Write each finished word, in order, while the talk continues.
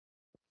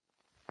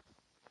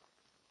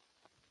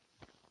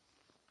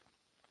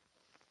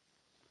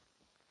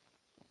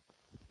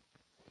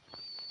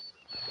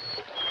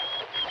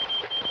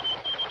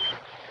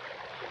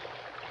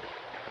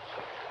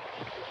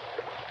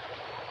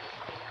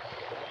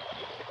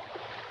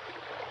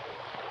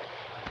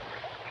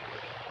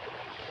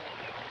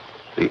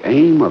The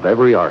aim of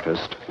every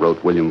artist,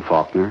 wrote William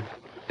Faulkner,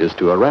 is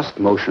to arrest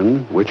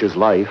motion, which is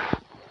life,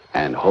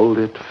 and hold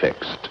it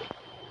fixed,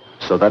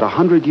 so that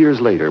 100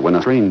 years later, when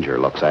a stranger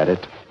looks at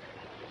it,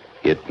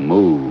 it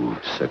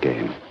moves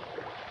again.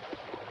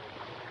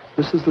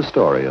 This is the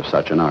story of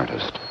such an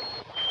artist.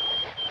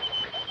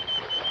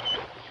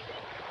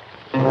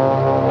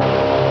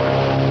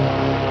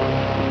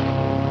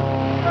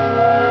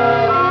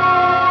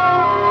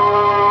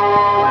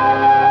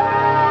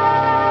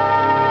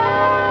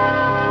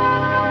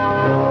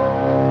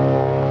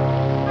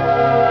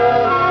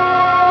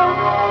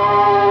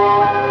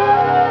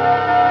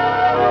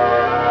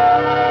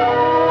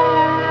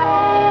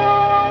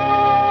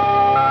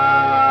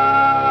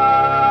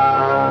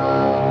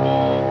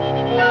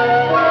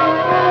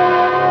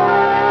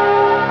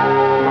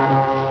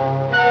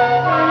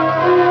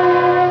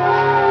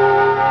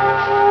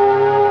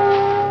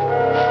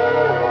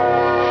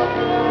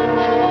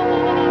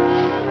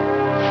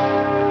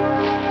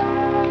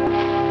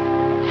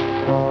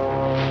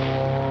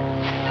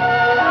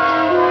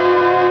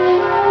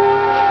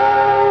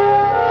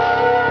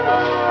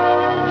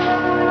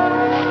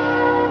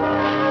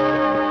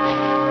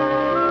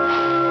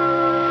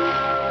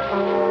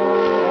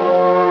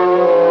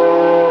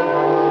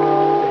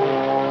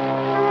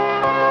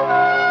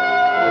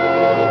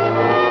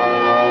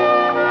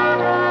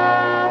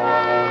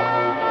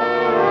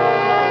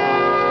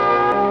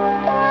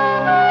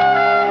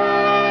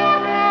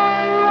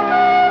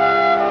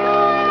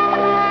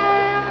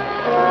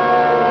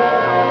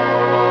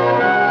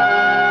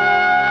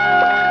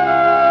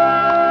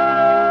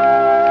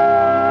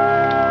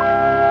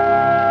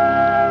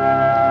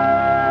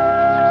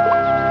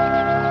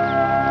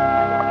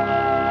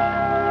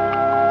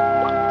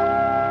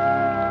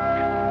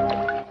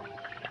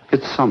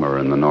 It's summer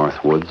in the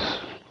North Woods.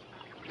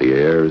 The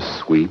air is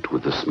sweet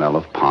with the smell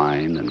of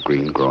pine and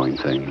green growing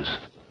things.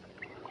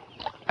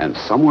 And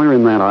somewhere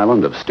in that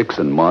island of sticks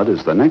and mud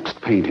is the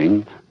next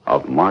painting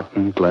of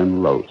Martin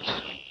Glen Loates.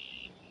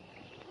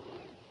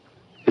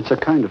 It's a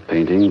kind of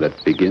painting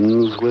that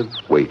begins with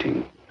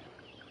waiting,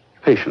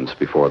 patience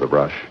before the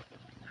brush.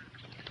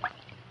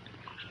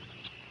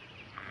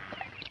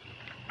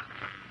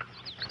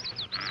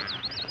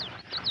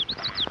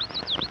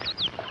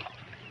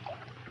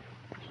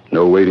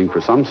 No waiting for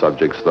some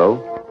subjects,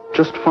 though.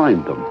 Just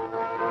find them,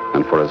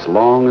 and for as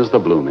long as the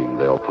blooming,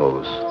 they'll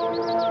pose.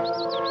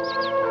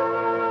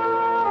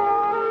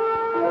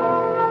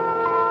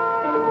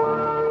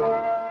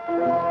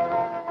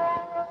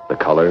 The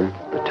color,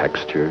 the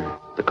texture,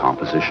 the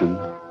composition,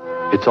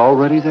 it's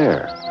already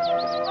there.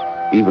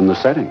 Even the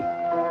setting.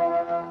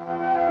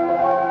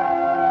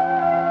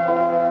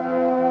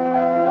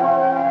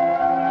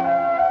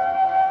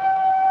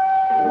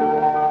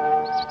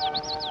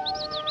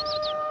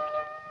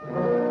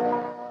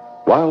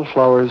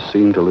 Wildflowers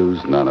seem to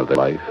lose none of their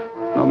life,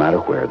 no matter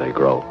where they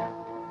grow.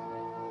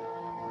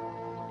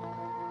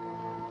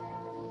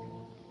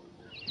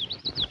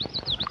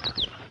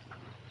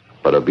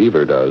 But a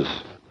beaver does.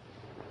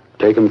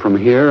 Take him from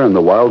here and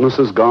the wildness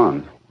is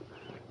gone.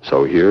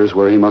 So here's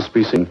where he must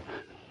be seen,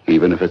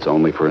 even if it's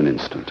only for an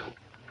instant.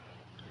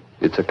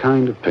 It's a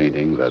kind of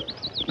painting that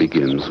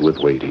begins with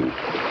waiting.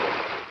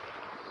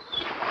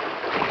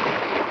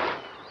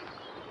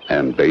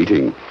 And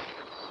baiting.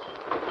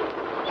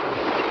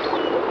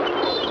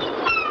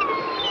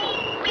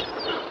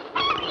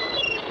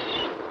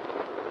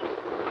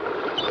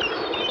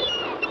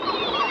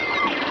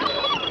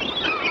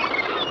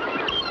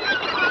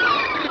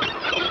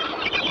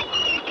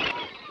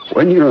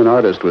 When you're an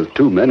artist with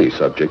too many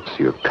subjects,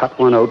 you cut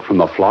one out from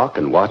the flock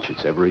and watch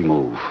its every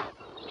move.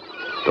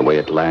 The way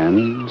it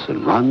lands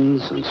and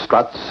runs and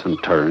struts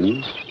and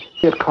turns.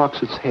 It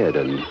cocks its head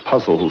and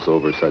puzzles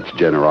over such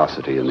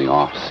generosity in the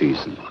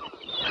off-season.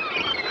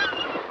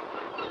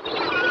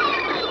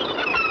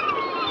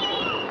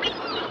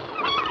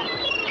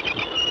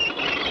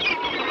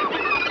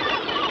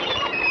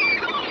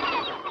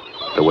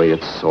 The way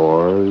it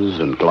soars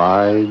and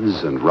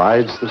glides and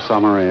rides the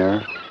summer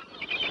air.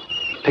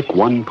 Pick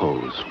one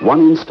pose, one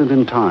instant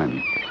in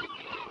time,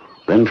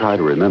 then try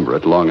to remember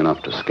it long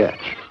enough to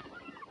sketch.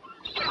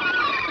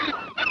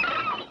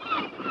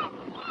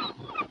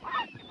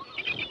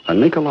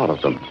 And make a lot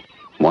of them.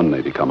 One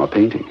may become a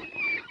painting.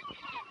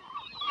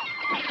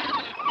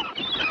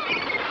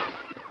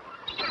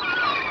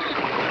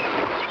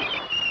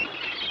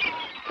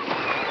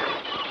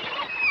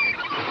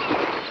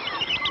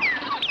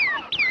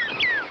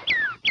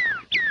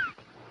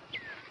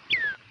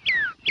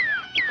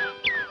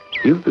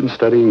 You've been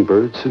studying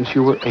birds since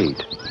you were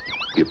 8.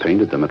 You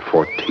painted them at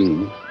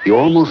 14. You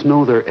almost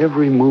know their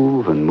every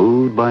move and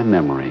mood by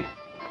memory.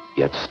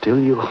 Yet still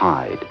you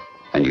hide,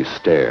 and you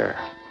stare.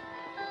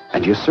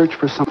 And you search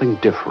for something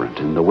different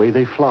in the way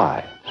they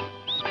fly.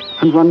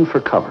 And run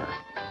for cover.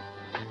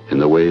 In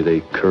the way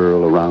they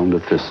curl around a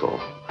thistle.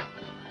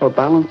 Or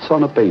balance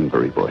on a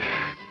baneberry bush.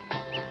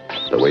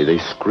 The way they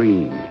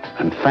scream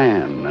and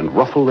fan and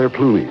ruffle their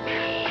plumage.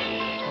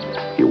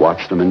 You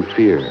watch them in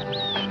fear,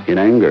 in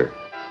anger,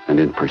 and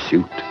in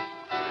pursuit,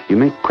 You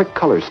make quick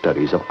color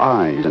studies of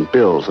eyes and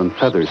bills and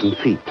feathers and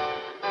feet.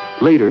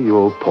 Later,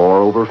 you'll pore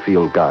over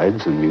field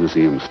guides and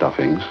museum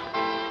stuffings.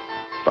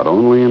 But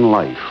only in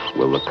life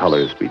will the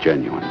colors be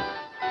genuine.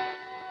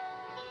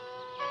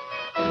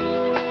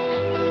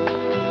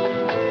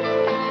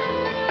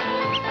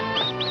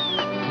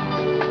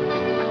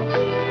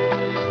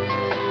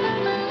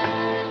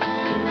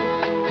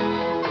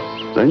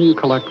 Then you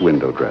collect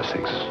window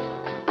dressings,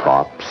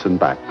 props and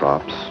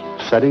backdrops,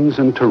 settings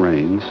and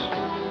terrains,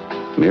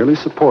 merely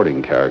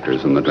supporting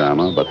characters in the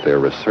drama, but they're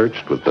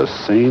researched with the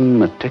same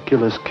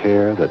meticulous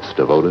care that's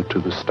devoted to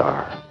the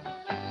star.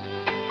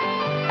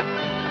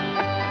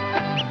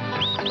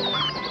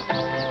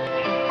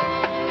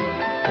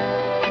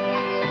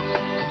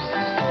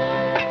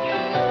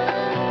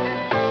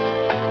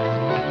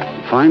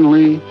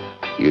 Finally,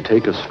 you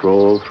take a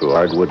stroll through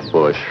hardwood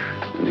bush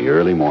in the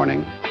early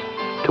morning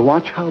to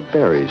watch how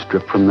berries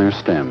drip from their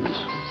stems,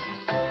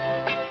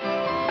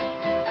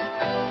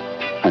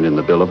 and in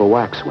the bill of a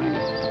waxwing.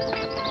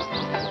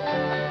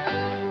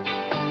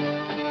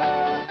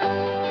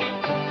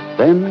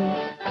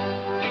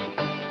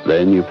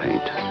 Then you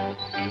paint.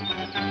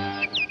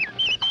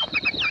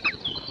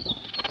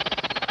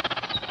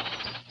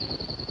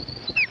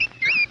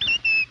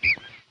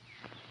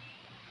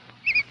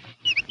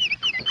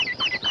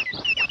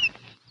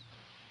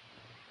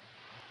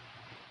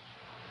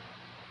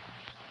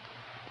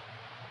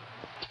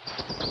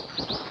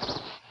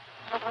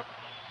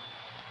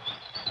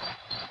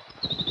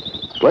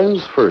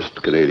 Glen's first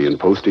Canadian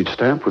postage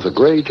stamp was a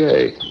gray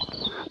jay.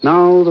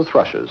 Now the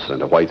thrushes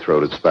and a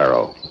white-throated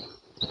sparrow.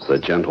 The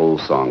gentle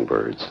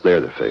songbirds,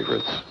 they're the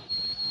favorites.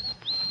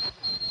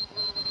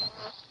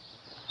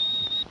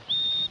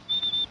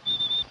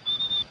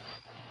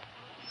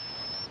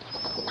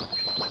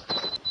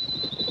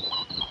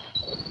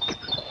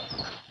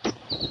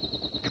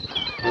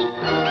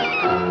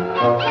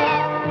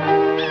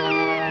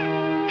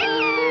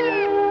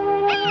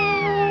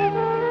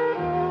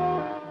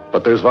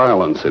 But there's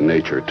violence in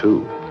nature,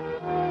 too.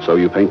 So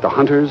you paint the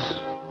hunters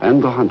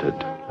and the hunted,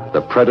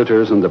 the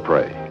predators and the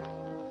prey.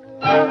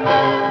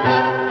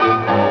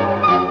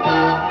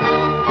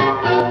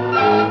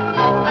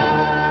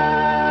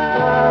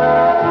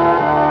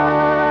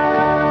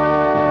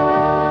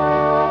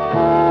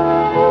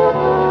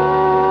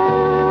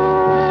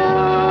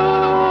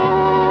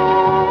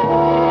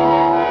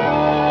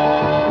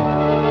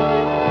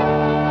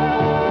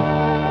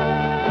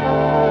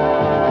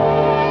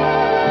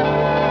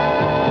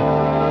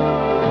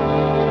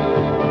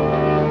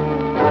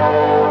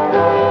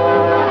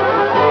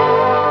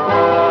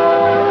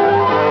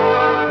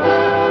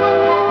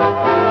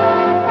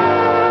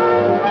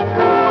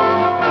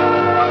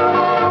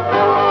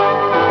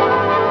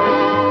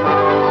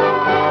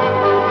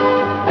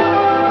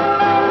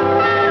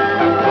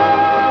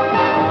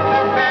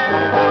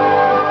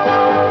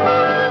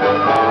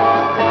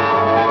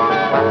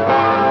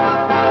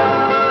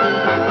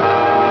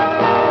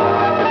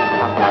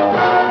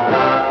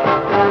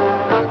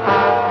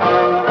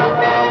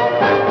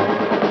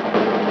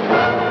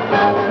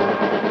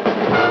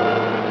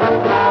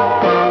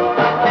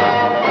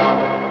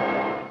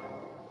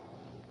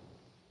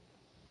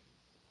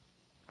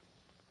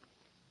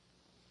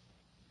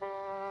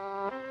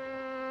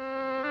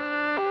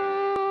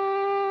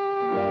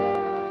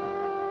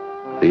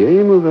 The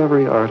aim of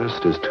every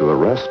artist is to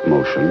arrest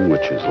motion,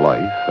 which is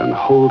life, and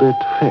hold it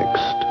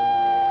fixed,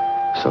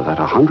 so that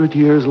 100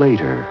 years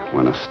later,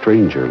 when a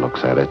stranger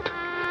looks at it,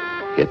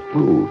 it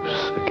moves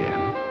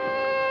again.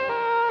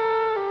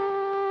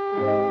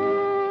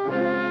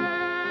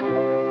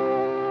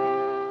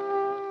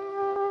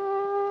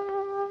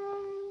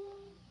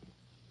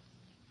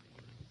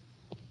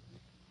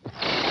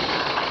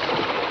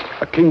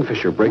 A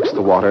kingfisher breaks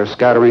the water,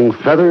 scattering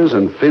feathers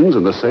and fins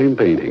in the same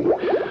painting.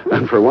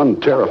 And for one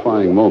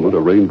terrifying moment, a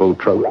rainbow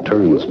trout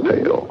turns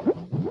pale.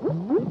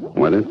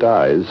 When it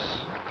dies,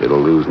 it'll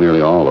lose nearly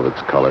all of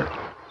its color.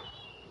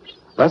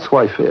 That's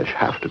why fish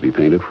have to be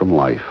painted from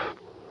life.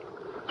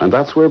 And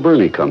that's where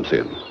Bernie comes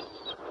in.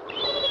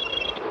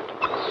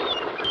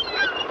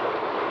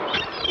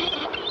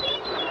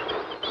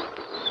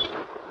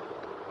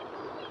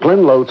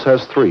 Glen Loates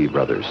has 3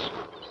 brothers,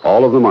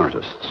 all of them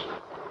artists.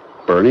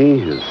 Bernie,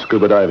 his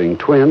scuba diving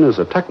twin, is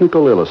a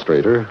technical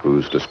illustrator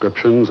whose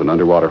descriptions and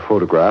underwater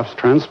photographs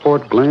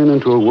transport Glen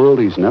into a world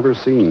he's never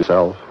seen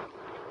himself,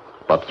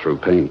 but through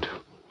paint.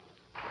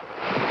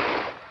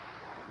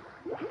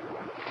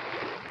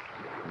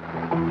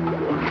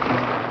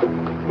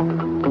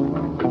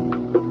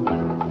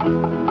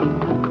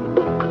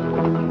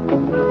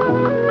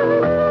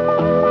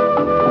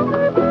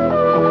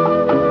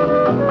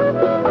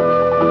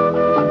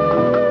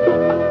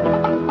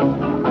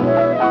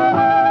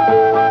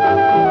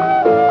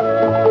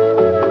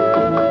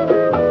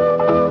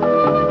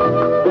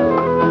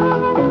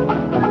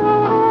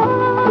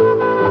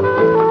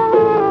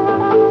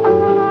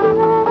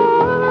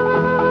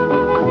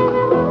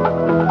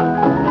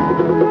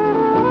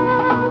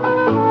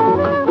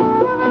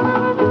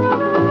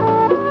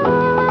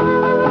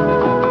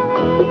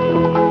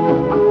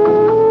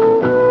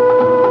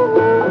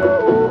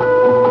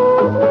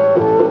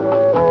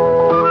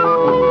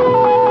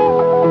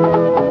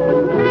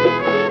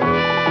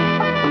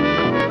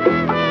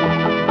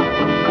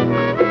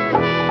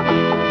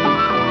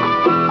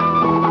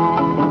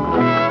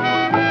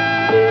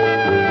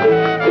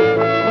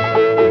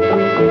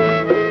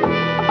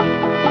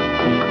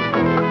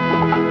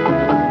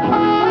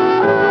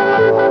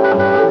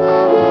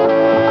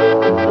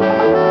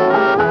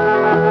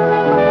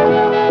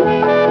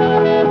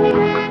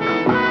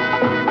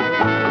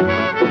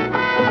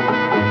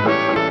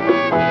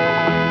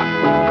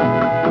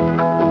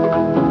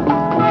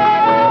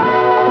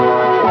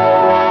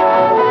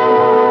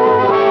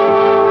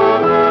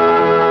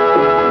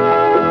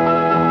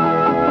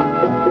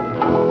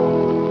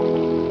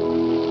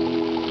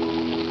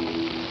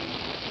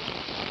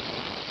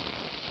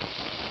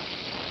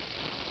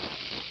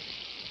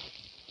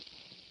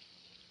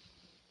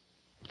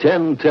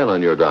 1010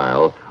 on your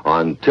dial,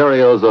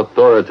 Ontario's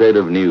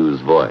authoritative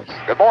news voice.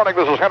 Good morning,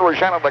 this is Henry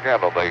Shannon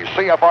again of the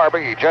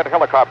CFRB jet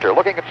helicopter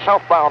looking at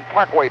southbound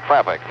Parkway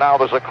traffic. Now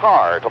there's a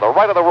car to the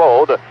right of the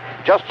road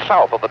just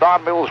south of the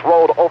Don Mills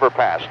Road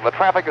overpass. And the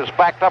traffic is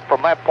backed up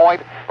from that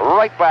point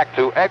right back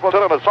to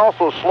Eglinton, and it's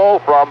also slow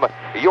from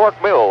York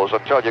Mills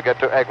until you get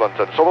to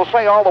Eglinton. So we'll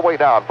say all the way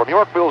down from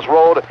York Mills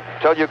Road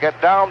till you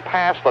get down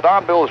past the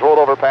Don Mills Road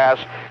overpass.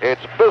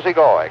 It's busy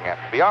going.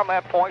 Beyond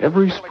that point...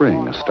 Every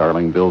spring, a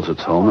starling builds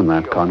its home in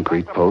that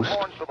concrete post.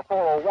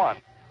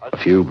 A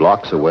few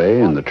blocks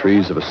away, in the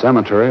trees of a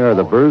cemetery, are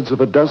the birds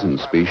of a dozen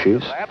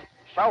species.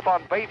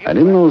 And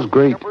in those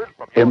great,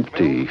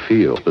 empty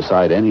fields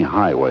beside any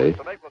highway,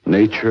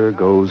 nature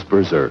goes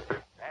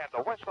berserk.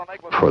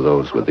 For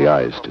those with the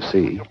eyes to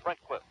see.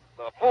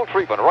 Full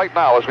treatment right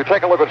now as we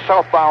take a look at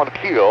southbound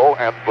Kiel,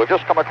 and we've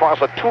just come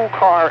across a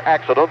two-car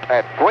accident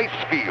at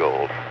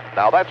Gracefield.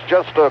 Now that's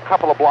just a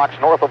couple of blocks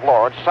north of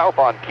Lawrence, south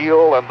on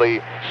Kiel, and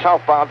the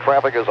southbound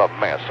traffic is a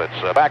mess.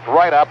 It's backed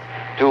right up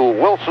to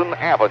Wilson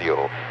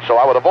Avenue. So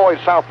I would avoid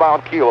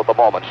southbound Kiel at the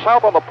moment.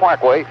 South on the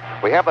Parkway,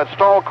 we have that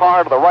stalled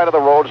car to the right of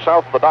the road,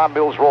 south of the Don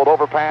Mills Road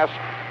overpass,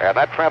 and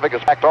that traffic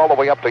is backed all the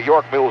way up to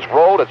York Mills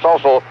Road. It's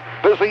also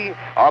busy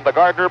on the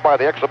Gardner by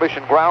the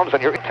exhibition grounds,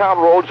 and your town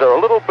roads are a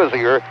little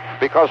busier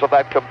because of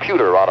that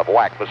computer out of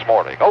whack this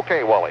morning.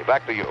 Okay, Wally,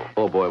 back to you.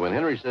 Oh, boy, when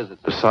Henry says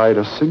it's... Beside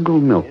a single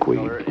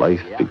milkweed,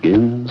 life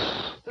begins,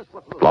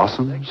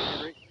 blossoms,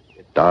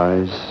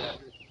 dies,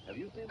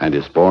 and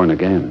is born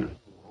again.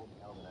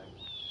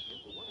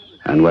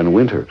 And when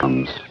winter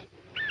comes,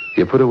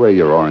 you put away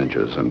your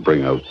oranges and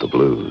bring out the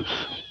blues.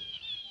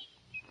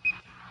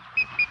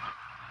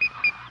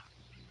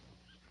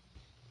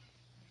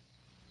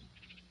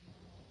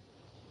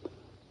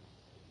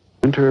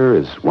 Winter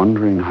is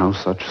wondering how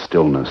such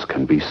stillness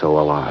can be so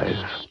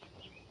alive,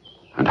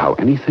 and how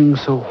anything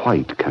so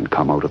white can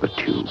come out of a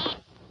tube.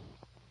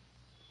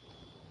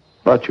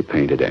 But you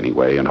paint it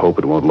anyway and hope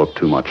it won't look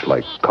too much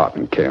like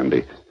cotton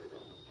candy.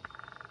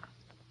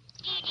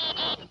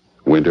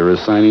 Winter is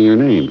signing your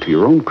name to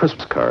your own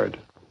Christmas card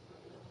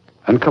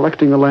and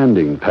collecting a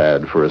landing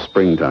pad for a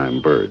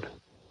springtime bird.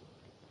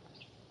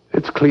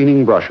 It's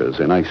cleaning brushes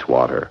in ice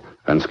water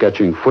and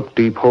sketching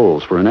foot-deep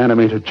holes for an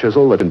animated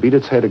chisel that can beat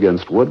its head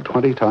against wood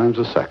 20 times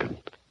a second.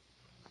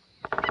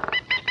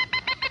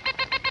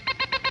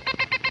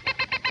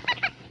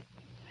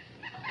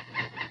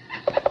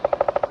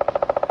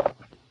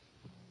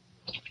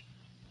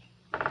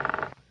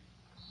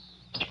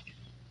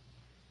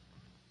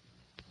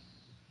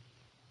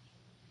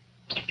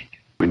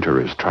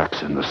 Winter is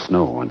tracks in the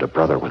snow and a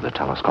brother with a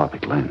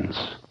telescopic lens.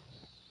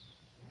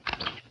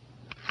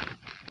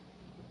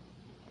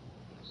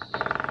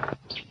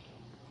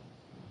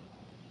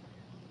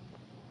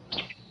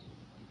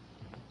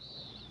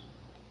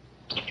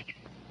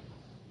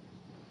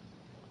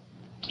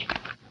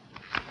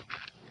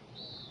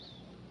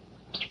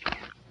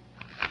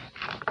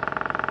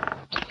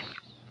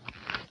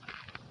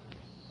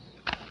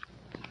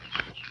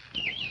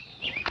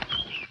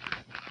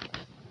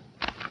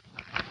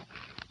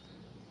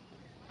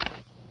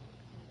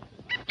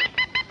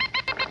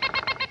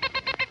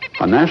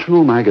 A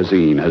national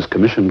magazine has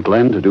commissioned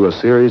Glen to do a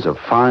series of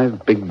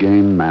 5 big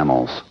game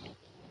mammals.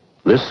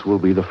 This will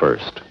be the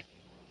first.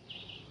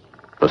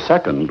 The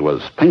second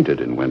was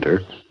painted in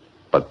winter,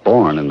 but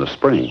born in the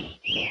spring.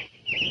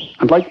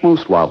 And like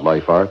most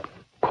wildlife art,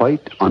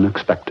 quite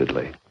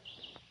unexpectedly.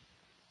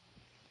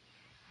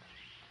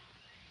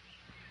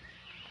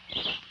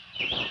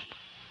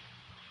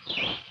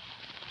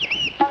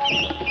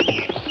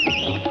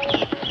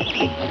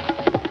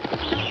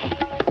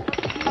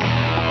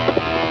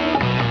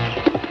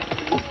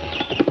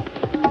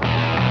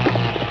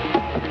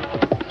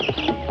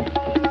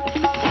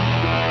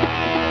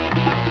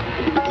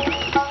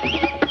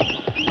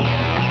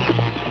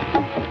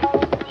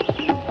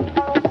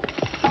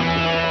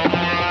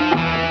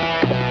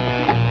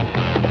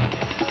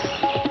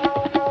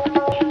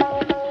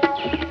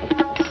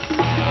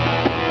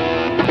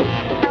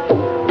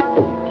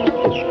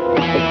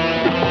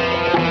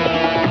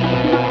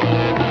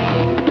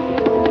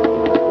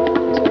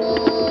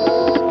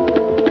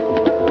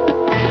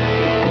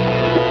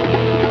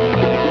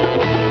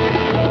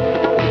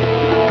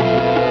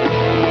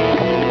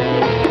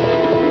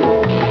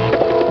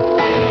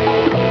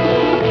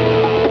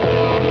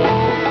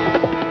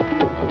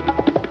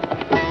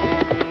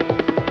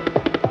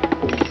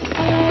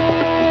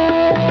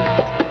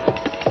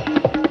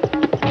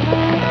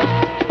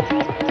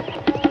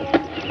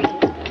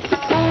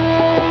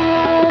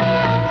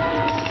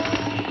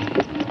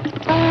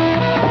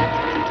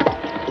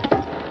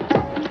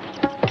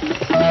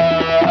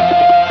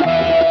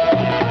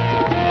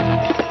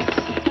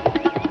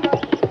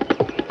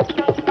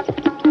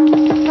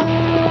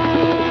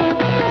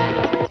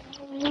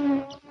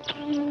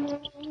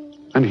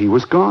 And he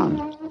was gone,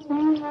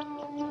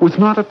 with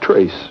not a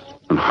trace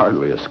and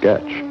hardly a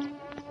sketch.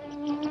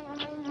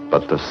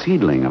 But the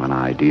seedling of an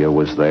idea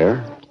was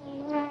there,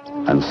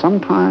 and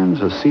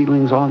sometimes a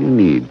seedling's all you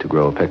need to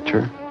grow a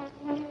picture.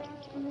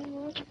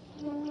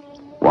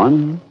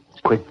 One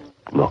quick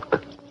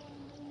look.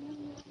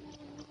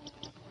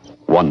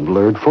 One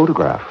blurred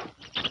photograph.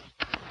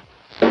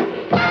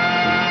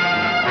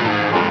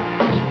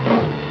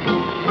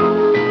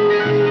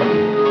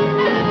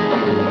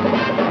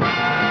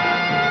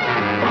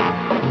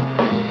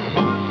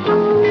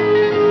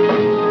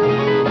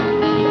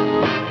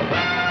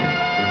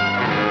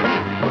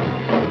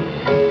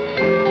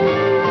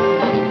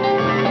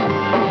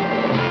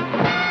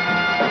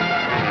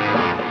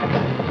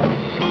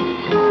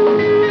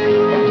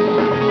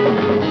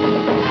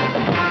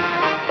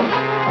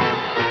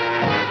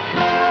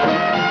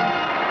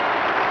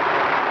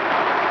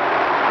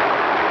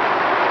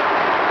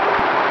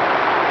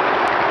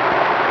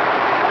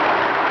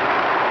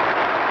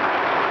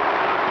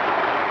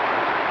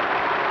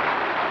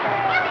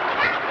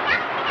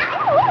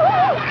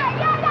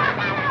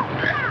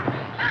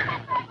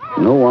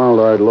 No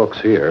wild-eyed looks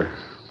here,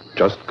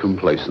 just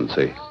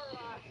complacency.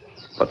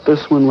 But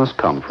this one must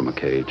come from a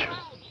cage.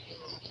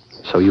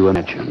 So you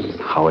imagine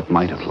how it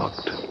might have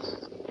looked.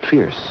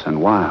 Fierce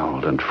and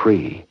wild and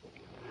free.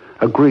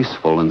 A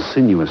graceful and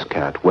sinuous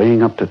cat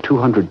weighing up to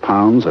 200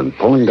 pounds and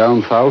pulling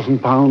down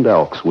 1,000-pound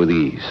elks with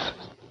ease.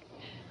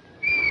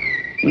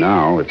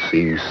 Now it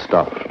seems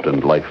stuffed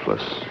and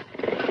lifeless.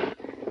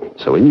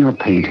 So in your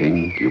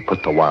painting, you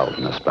put the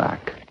wildness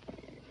back.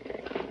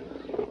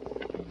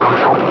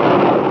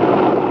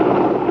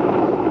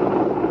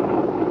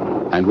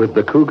 And with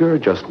the cougar,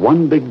 just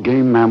one big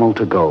game mammal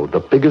to go, the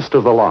biggest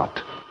of the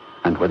lot.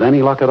 And with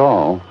any luck at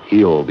all,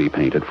 he'll be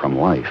painted from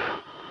life.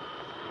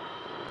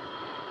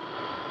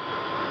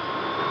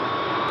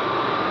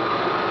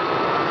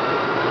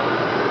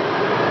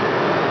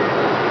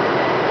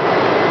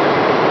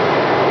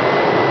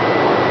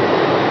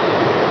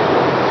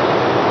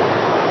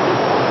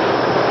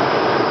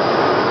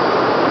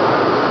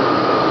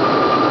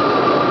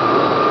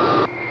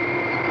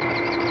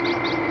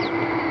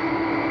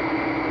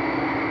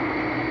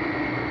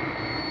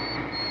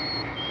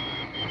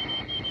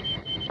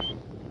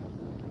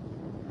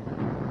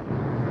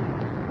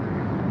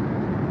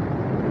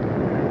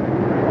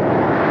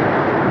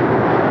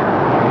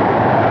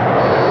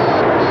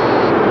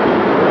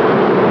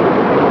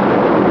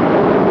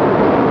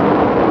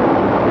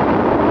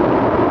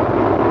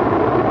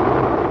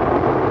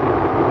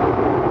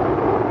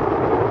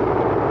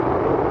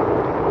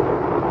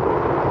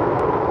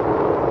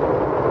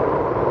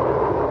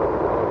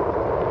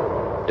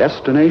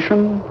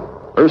 Destination,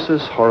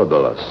 Ursus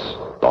horribilis,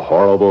 the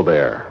horrible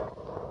bear.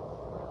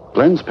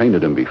 Glen's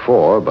painted him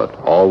before, but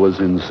always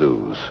in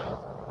zoos.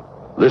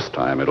 This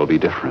time it'll be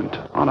different,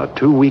 on a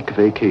 2-week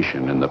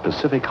vacation in the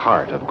Pacific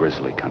heart of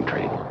grizzly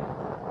country,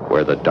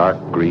 where the dark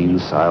green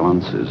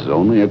silence is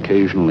only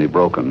occasionally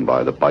broken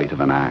by the bite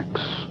of an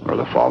axe or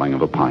the falling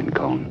of a pine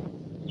cone.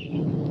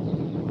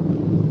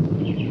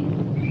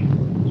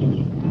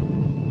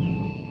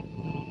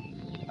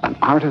 An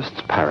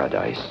artist's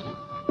paradise,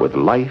 with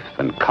life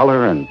and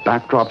color and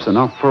backdrops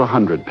enough for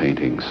 100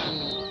 paintings.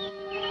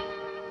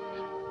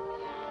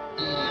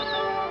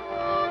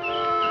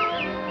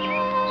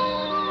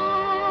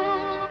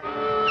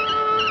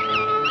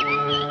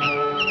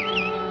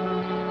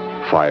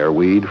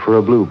 Fireweed for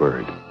a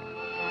bluebird.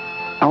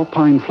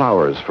 Alpine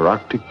flowers for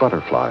Arctic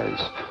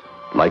butterflies.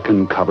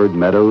 Lichen-covered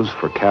meadows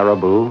for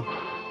caribou.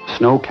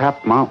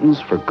 Snow-capped mountains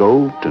for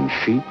goat and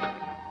sheep.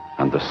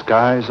 And the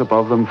skies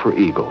above them for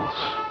eagles.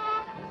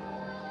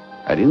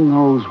 And in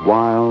those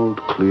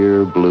wild,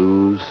 clear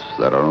blues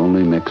that are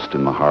only mixed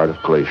in the heart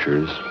of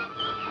glaciers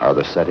are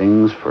the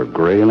settings for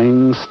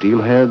grayling,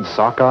 steelhead,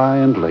 sockeye,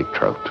 and lake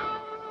trout.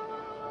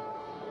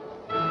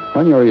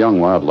 When you're a young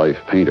wildlife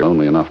painter,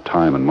 only enough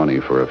time and money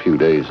for a few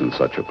days in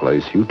such a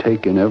place, you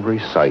take in every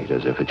sight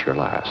as if it's your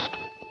last.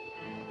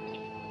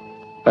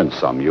 And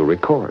some you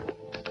record.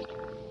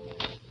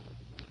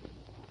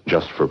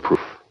 Just for proof.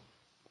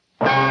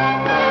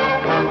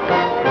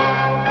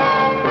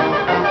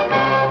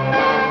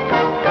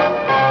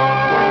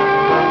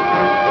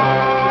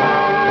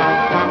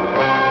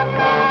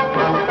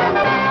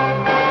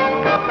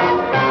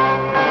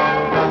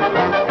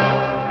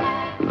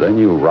 Then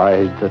you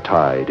ride the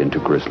tide into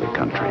grizzly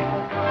country.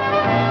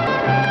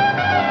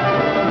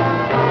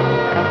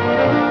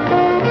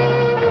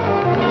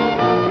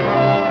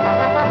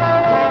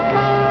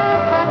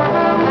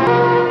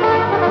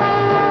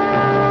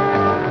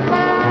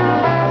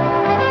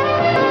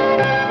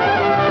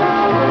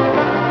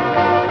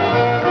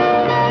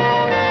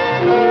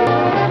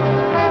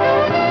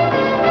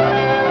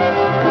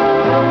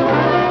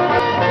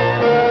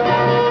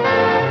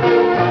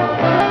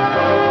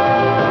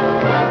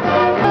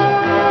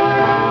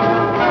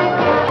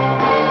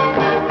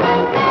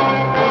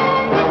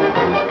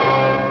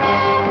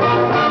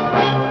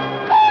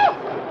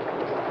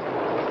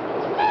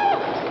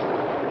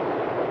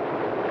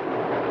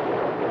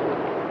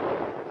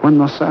 When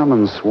the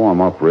salmon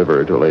swarm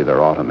upriver to lay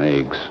their autumn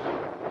eggs,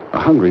 a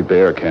hungry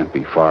bear can't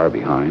be far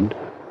behind.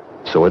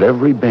 So at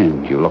every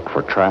bend you look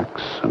for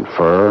tracks and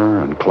fur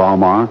and claw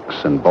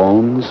marks and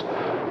bones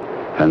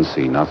and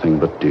see nothing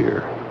but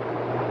deer.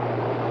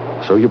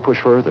 So you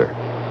push further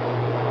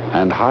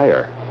and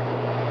higher.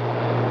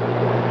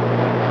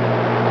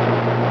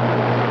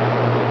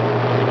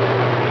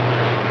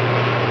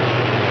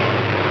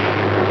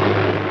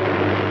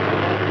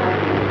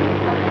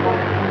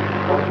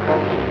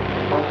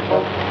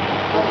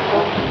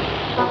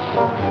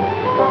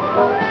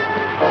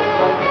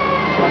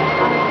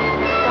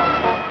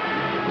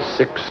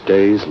 Six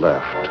days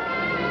left.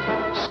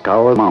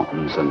 Scour the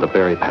mountains and the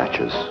berry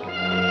patches.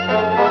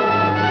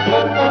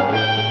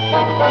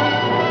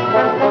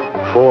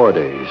 4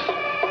 days.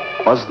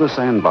 Buzz the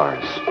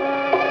sandbars.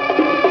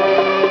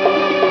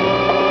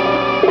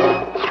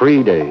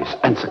 3 days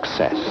and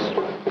success.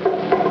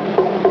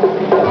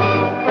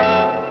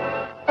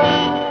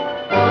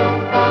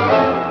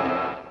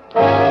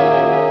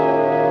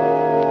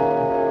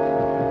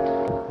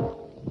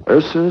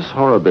 Ursus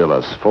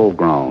horribilis, full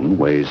grown,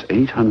 weighs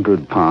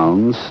 800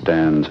 pounds,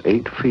 stands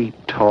 8 feet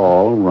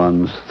tall,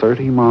 runs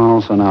 30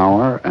 miles an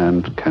hour,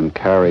 and can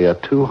carry a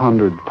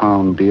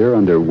 200-pound deer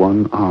under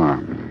one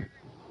arm.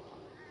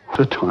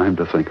 What a time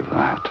to think of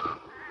that.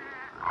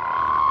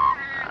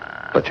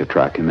 But you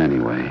track him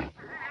anyway.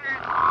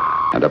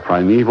 And a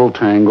primeval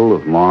tangle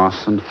of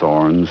moss and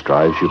thorns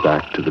drives you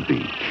back to the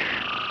beach.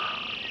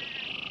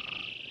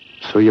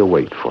 So you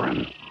wait for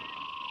him.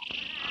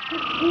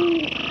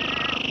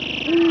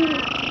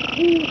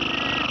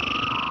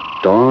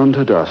 Dawn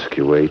to dusk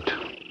you wait.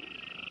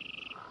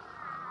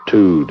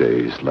 2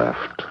 days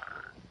left.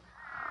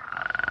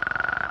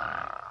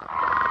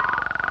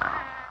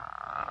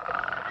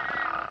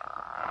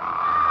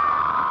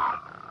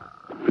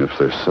 If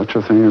there's such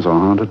a thing as a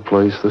haunted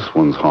place, this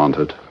one's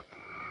haunted.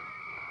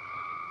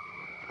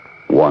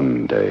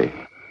 1 day.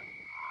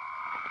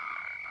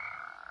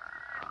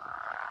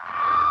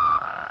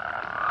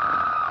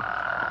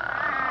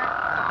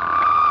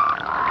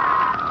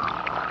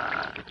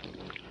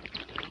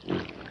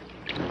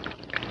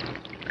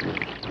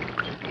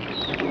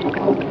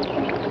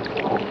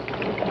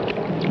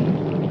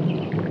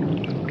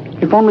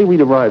 If only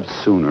we'd arrived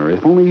sooner.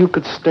 If only you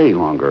could stay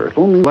longer. If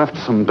only left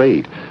some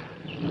bait.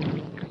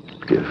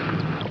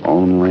 If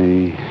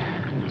only...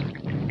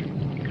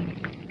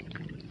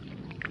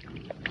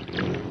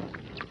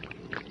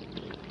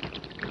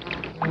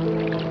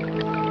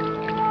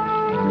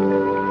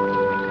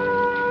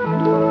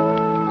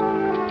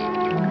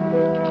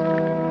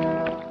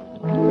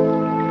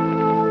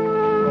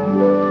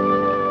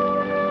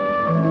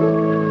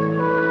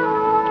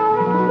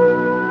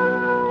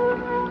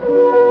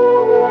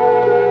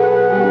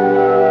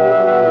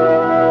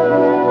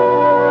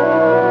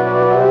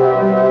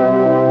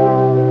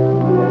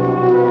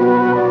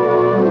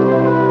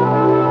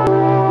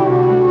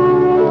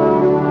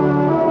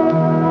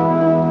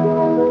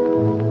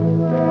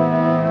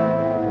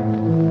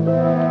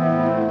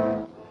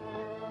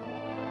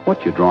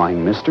 What you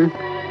drawing, mister?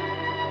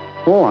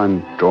 Oh,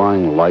 I'm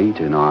drawing light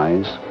in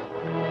eyes.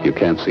 You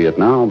can't see it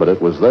now, but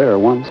it was there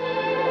once.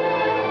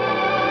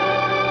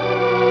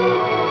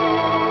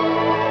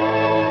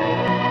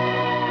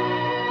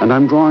 And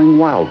I'm drawing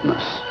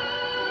wildness.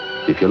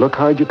 If you look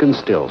hard, you can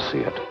still see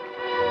it.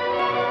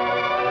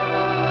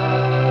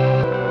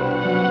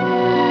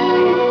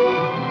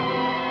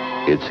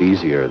 It's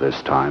easier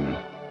this time.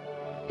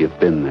 You've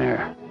been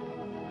there.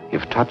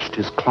 You've touched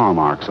his claw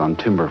marks on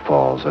timber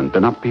falls and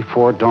been up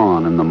before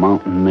dawn in the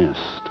mountain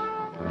mist.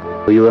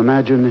 You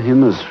imagine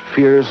him as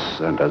fierce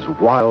and as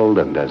wild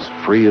and as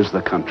free as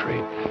the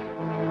country.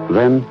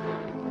 Then,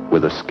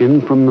 with a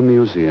skin from the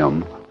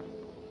museum,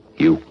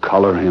 you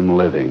color him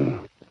living.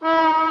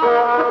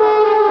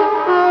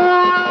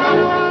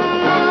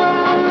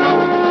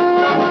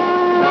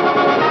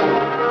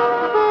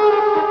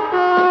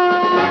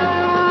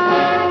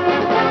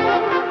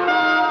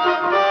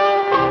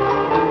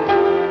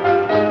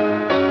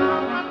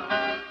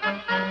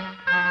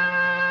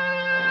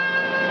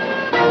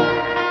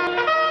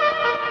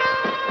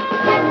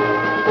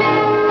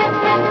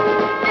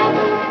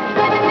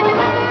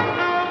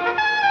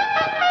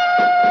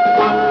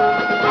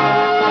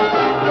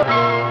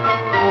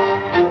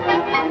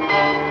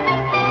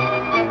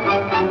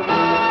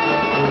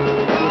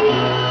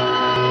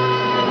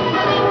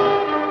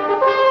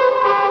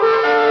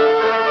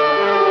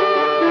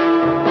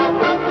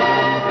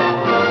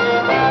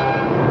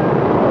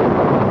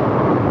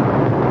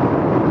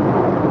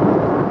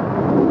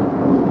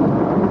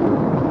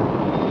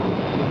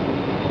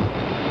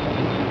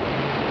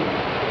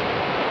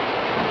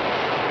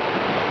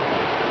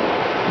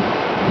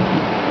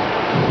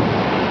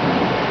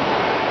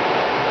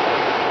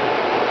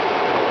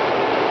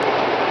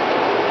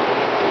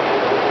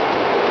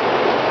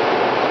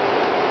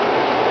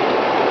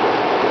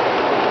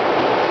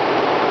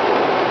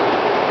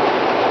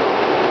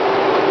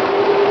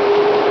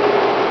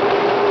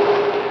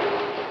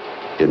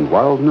 In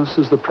wildness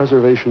is the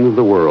preservation of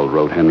the world,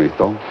 wrote Henry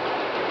Thoreau.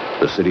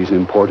 The city's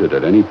imported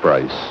at any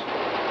price.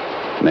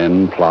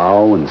 Men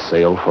plow and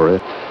sail for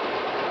it.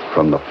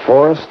 From the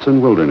forests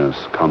and wilderness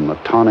come the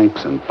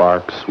tonics and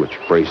barks which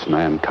brace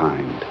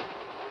mankind.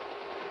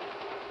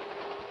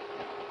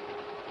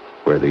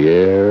 where the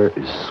air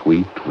is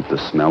sweet with the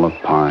smell of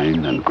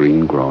pine and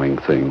green growing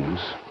things,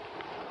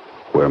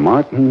 where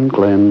Martin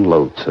Glen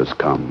Loates has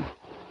come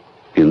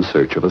in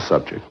search of a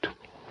subject.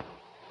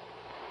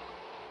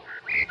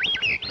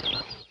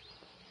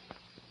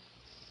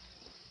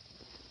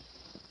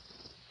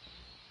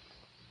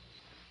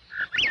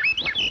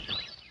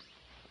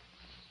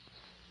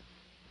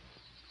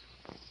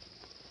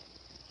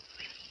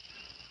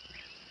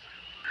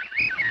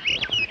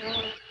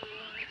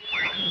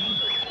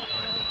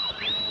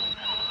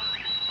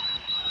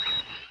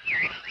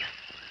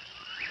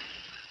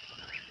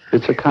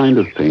 It's a kind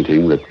of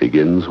painting that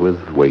begins with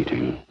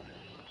waiting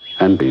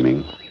and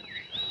beaming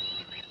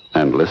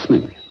and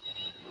listening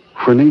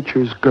for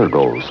nature's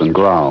gurgles and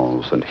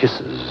growls and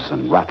hisses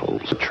and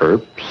rattles,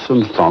 chirps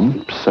and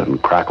thumps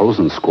and crackles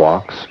and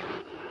squawks,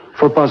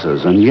 for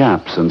buzzes and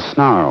yaps and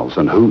snarls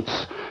and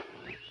hoots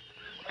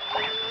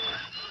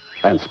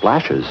and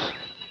splashes.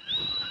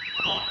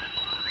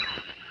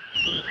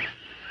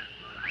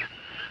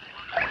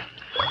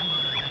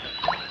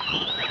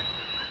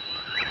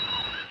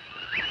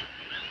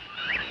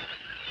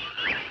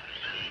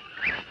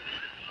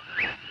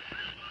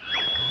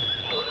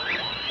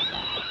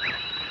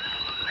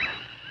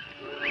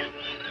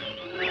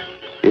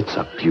 It's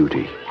a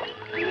beauty.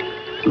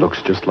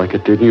 Looks just like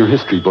it did in your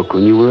history book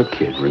when you were a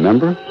kid,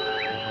 remember?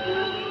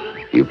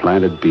 You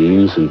planted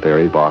beans in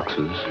berry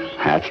boxes,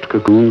 hatched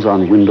cocoons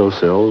on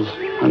windowsills,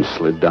 and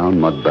slid down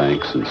mud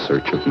banks in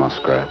search of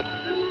muskrat.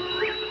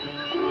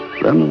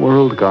 Then the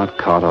world got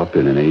caught up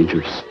in an age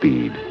of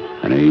speed,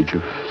 an age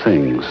of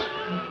things,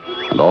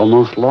 and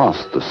almost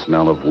lost the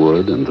smell of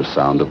wood and the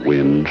sound of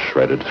wind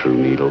shredded through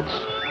needles.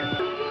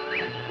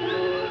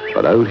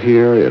 But out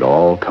here, it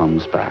all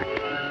comes back.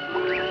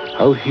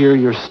 Out here,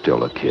 you're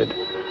still a kid,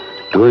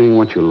 doing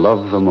what you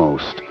love the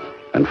most,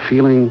 and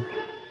feeling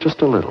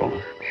just a little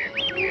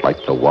like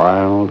the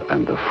wild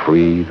and the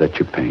free that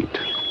you paint.